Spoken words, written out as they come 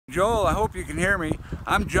Joel, I hope you can hear me.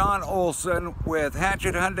 I'm John Olson with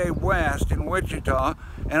Hatchet Hyundai West in Wichita,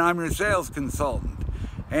 and I'm your sales consultant.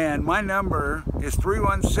 And my number is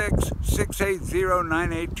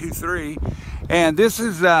 316-680-9823. And this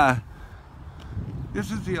is the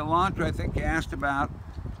Elantra I think you asked about.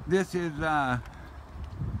 This is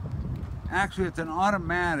actually it's an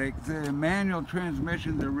automatic. The manual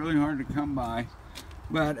transmissions are really hard to come by.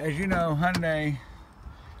 But as you know, Hyundai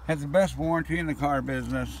has the best warranty in the car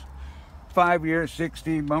business. 5 years,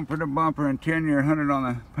 60, bumper to bumper, and 10-year, 100 on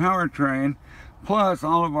the powertrain. Plus,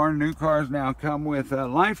 all of our new cars now come with a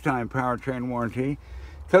lifetime powertrain warranty.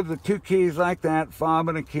 Comes with 2 keys like that, fob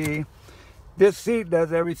and a key. This seat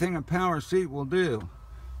does everything a power seat will do.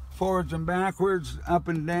 Forwards and backwards, up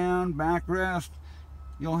and down, backrest.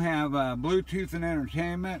 You'll have Bluetooth and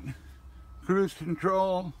entertainment, cruise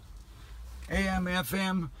control, AM,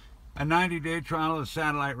 FM, a 90-day trial of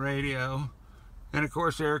satellite radio, and of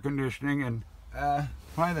course air conditioning. And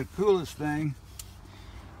probably the coolest thing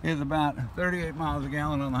is about 38 miles a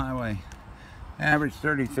gallon on the highway, average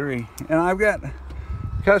 33. And I've got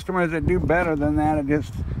customers that do better than that. It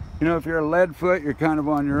just, you know, if you're a lead foot, you're kind of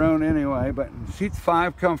on your own anyway. But it seats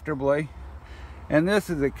 5 comfortably. And this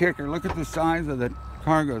is a kicker. Look at the size of the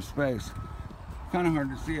cargo space. Kind of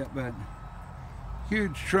hard to see it, but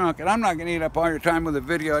huge trunk. And I'm not going to eat up all your time with the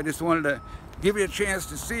video. I just wanted to give you a chance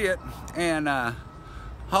to see it, and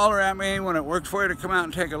holler at me when it works for you to come out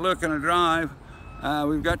and take a look and a drive.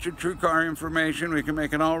 We've got your true car information. We can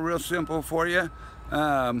make it all real simple for you.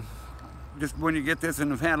 Just when you get this and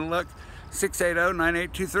have had a look,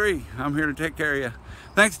 680-9823. I'm here to take care of you.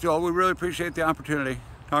 Thanks, Joel. We really appreciate the opportunity.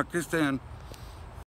 Talk to you soon.